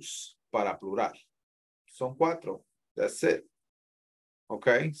 those, para plural. Son 4. That's it.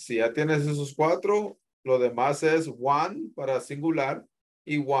 Ok, si ya tienes esos 4, lo demás es one para singular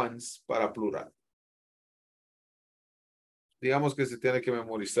y ones para plural. Digamos que se tiene que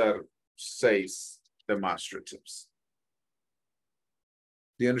memorizar 6 demonstratives.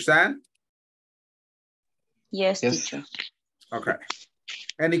 Do you understand? Yes, teacher. Okay.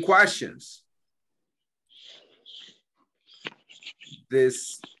 Any questions?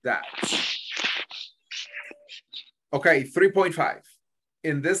 This, that. Okay, 3.5.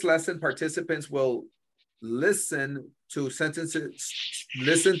 In this lesson, participants will listen to sentence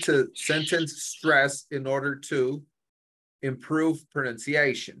stress in order to improve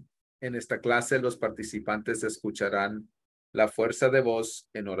pronunciation. En esta clase, los participantes escucharán la fuerza de voz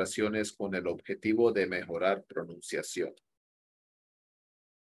en oraciones con el objetivo de mejorar pronunciación.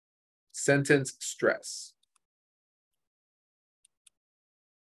 Sentence stress.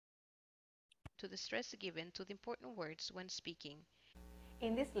 To the stress given to the important words when speaking.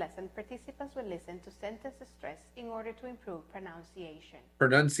 In this lesson, participants will listen to sentence stress in order to improve pronunciation.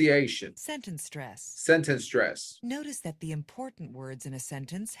 Pronunciation. Sentence stress. Sentence stress. Notice that the important words in a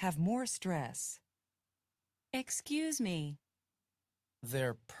sentence have more stress. Excuse me.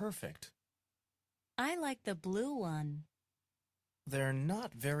 They're perfect. I like the blue one. They're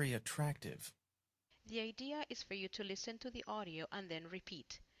not very attractive. The idea is for you to listen to the audio and then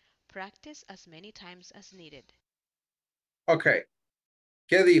repeat. Practice as many times as needed. Okay.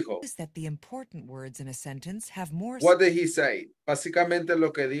 ¿Qué dijo? Notice that the important words in a sentence have more. What did he say? Básicamente lo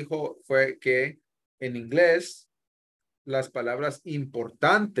que dijo fue que en inglés las palabras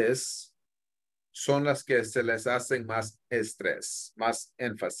importantes son las que se les hacen más estrés, más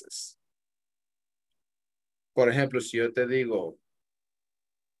énfasis. Por ejemplo, si yo te digo,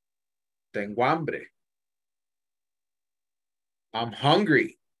 tengo hambre. I'm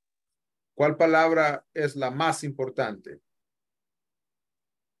hungry. ¿Cuál palabra es la más importante?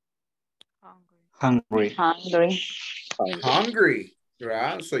 Hungry. Hungry. Hungry,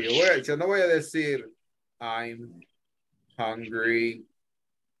 ¿verdad? So yo no voy a decir I'm hungry.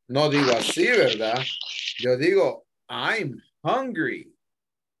 No digo así, ¿verdad? Yo digo I'm hungry.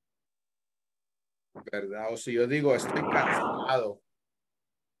 ¿Verdad? O si yo digo estoy cansado.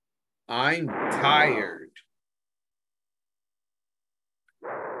 I'm tired.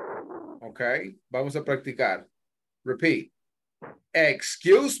 Ok, vamos a practicar. Repeat.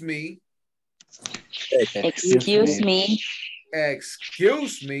 Excuse me. Excuse me.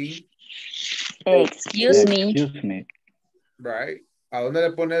 Excuse me. Excuse me. Excuse me. Right. ¿A dónde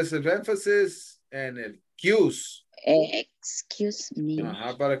le pones el énfasis? En el cues. Excuse me.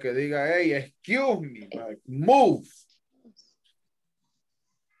 Ajá, para que diga, hey, excuse me. Like, move.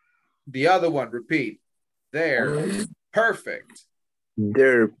 The other one, repeat. They're perfect.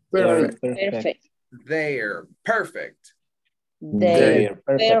 They're perfect. Perfect. They're perfect. They're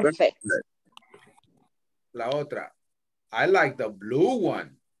perfect. La otra. I like the blue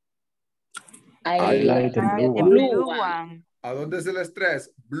one. I like the blue one. ¿A dónde es el estrés?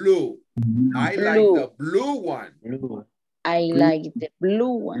 Blue. I like Blue. the blue one. Blue. I like the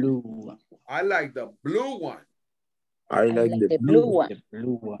blue one. Blue. I like the blue one. I like the blue one. The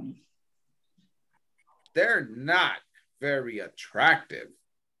blue one. They're not very attractive.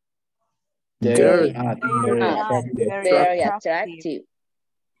 They're not very Very attractive.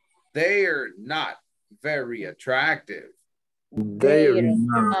 They're not very attractive. They're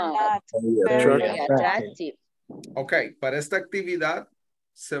not Very very attractive. Ok, para esta actividad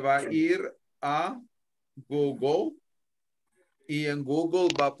se va a ir a Google y en Google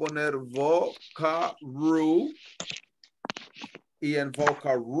va a poner Vocaroo y en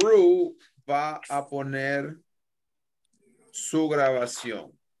Vocaroo va a poner su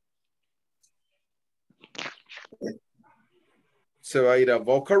grabación. Se va a ir a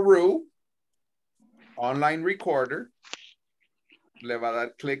Vocaroo, Online Recorder, le va a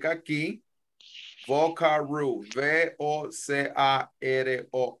dar clic aquí, Vocaroo, V-O-C-A-R-O-O,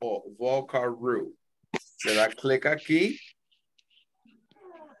 Vocaroo. Le da clic aquí.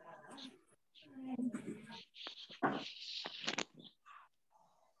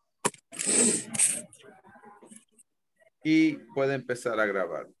 Y puede empezar a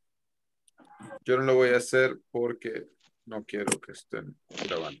grabar. Yo no lo voy a hacer porque no quiero que estén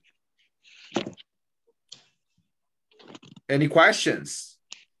grabando. Any questions?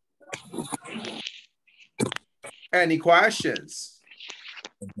 Any questions?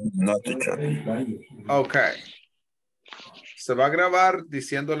 Not teacher. Okay. Se va a grabar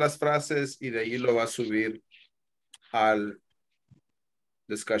diciendo las frases y de ahí lo va a subir al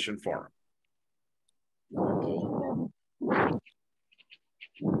discussion forum.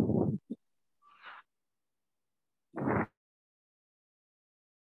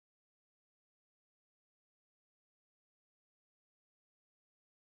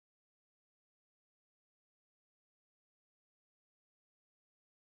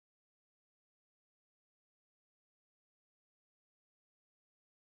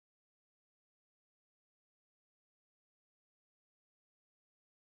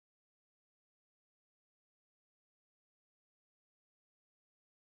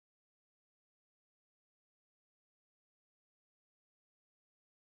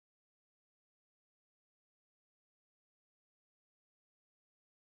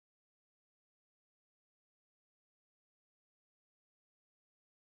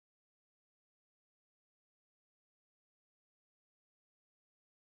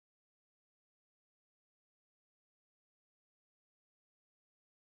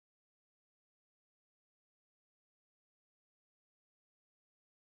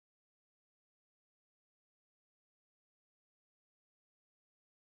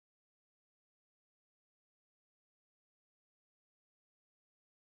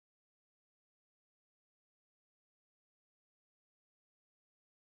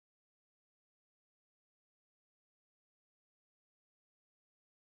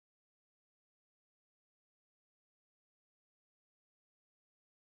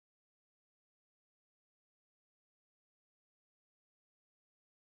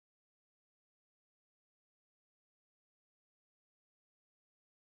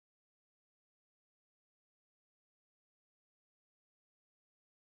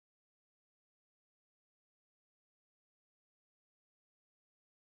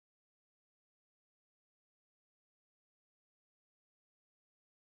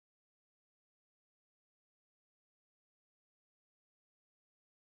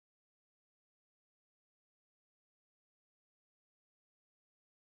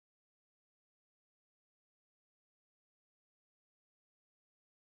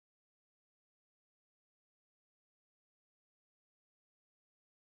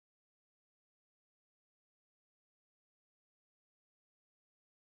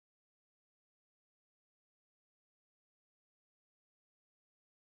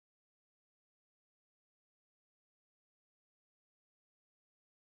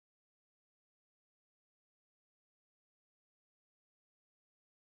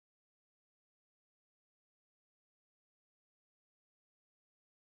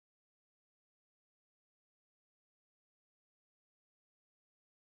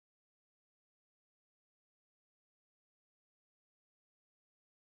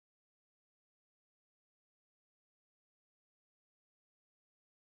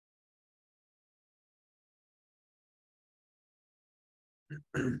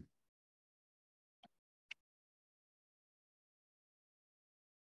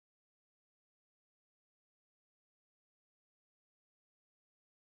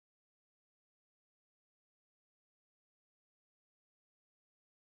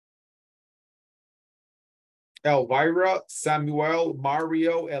 Elvira, Samuel,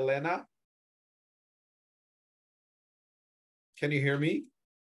 Mario, Elena. Can you hear me?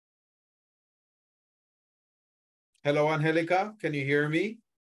 Hello, Angelica. Can you hear me?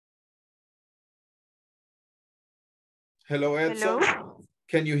 Hello, Edson. Hello.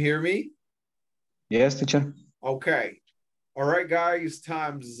 Can you hear me? Yes, teacher. Okay. All right, guys.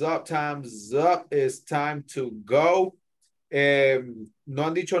 Time's up. Time's up. It's time to go. No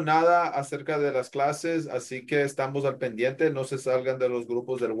han dicho nada acerca de las clases, así que estamos al pendiente. No se salgan de los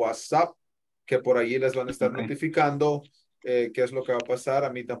grupos del WhatsApp, que por allí les van a estar notificando qué es lo que va a pasar. A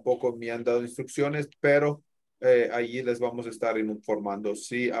mí tampoco me han dado instrucciones, pero allí les vamos a estar informando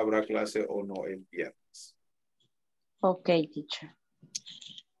si habrá clase o no el viernes. Okay, teacher.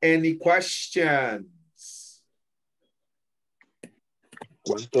 Any questions?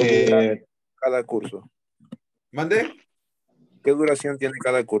 ¿Cuánto dura cada curso? ¿Mande? ¿Qué duración tiene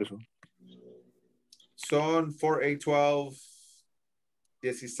cada curso? Son 4, 8, 12,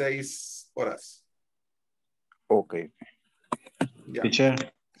 16 horas. Okay. Yeah. Teacher,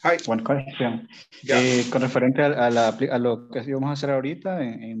 Hi. one question. Yeah. Con referente a lo que íbamos a hacer ahorita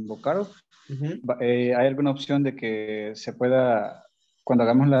en Vocaro, ¿hay alguna opción de que se pueda, cuando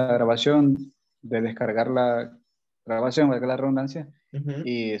hagamos la grabación, de descargar la grabación, valga la redundancia,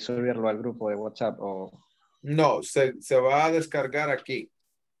 y subirlo al grupo de WhatsApp? O No, se va a descargar aquí.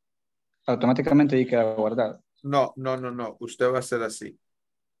 automáticamente ahí queda guardado. No. Usted va a hacer así.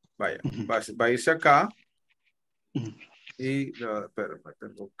 Vaya, va a irse acá. Y, espérame,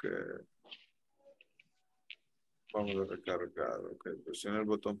 tengo que... Vamos a recargar, ok. Presiona el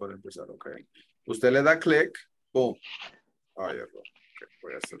botón para empezar, ok. Usted le da clic, boom. Ay, error. Ok,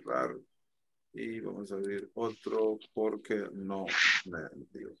 voy a cerrar. Y vamos a abrir otro porque no me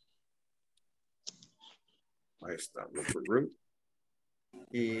dio. Ahí está, root.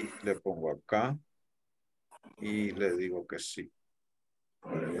 Y le pongo acá. Y le digo que sí.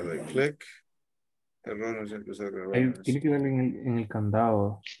 Le doy clic. Error, no sé empezar a grabar. Tiene que darle en el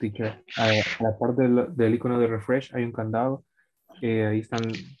candado, teacher. A la parte del icono de refresh hay un candado. Ahí están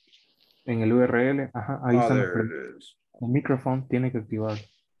en el URL. Ajá, ahí están los There it is. el micrófono tiene que activar.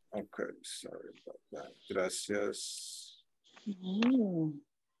 Ok, sorry about that. Gracias.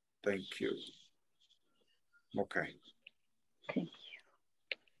 Thank you. Ok.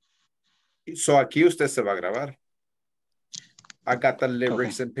 So aquí usted se va a grabar. I got the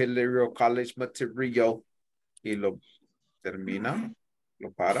lyrics and Pillerio College material. Y lo termina,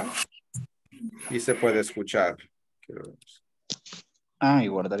 lo para. Y se puede escuchar. Y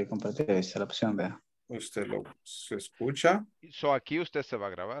guardar y compartir, esa es la opción, vea. Usted se escucha. So aquí usted se va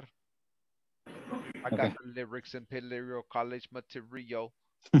a grabar. I got the lyrics and Pillerio College material.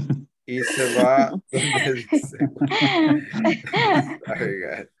 Y se va donde dice. Sorry,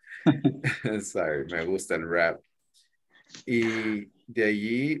 guys. Sorry, me gusta el rap. Y de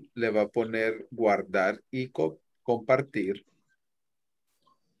allí le va a poner guardar y compartir.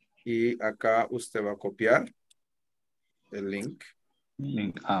 Y acá usted va a copiar el link.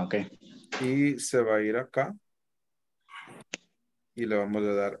 Ok. Y se va a ir acá. Y le vamos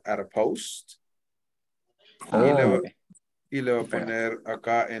a dar add a post. Y le va a poner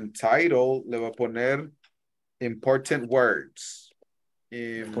acá en title, le va a poner important words.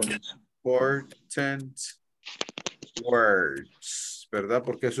 Important words, ¿verdad?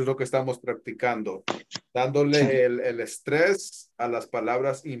 Porque eso es lo que estamos practicando. Dándole el estrés a las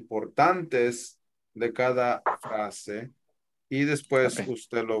palabras importantes de cada frase. Y después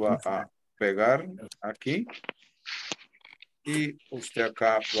usted lo va a pegar aquí. Y usted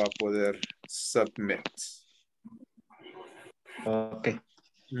acá va a poder submit. Ok.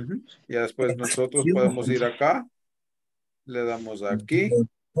 Y después nosotros podemos ir acá. Le damos aquí.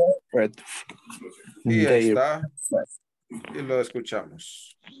 Y ahí está. Y lo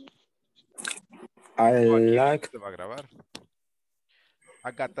escuchamos. I like. Se va a grabar.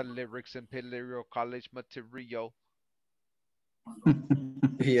 I got the lyrics in Pillerio College material.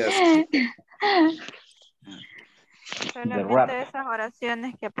 Yes. Solamente esas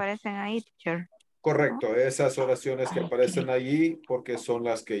oraciones que aparecen ahí, teacher. Correcto, esas oraciones que aparecen allí porque son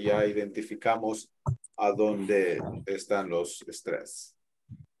las que ya identificamos a dónde están los estrés.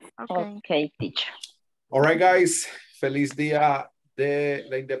 Okay, teacher. All right, guys. Feliz día de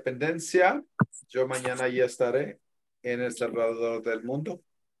la independencia. Yo mañana ya estaré en El Salvador del mundo.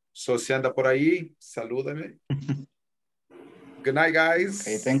 So, si anda por ahí, salúdeme. Good night, guys.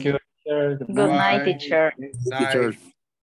 Okay, thank you. Good night, teacher. Night.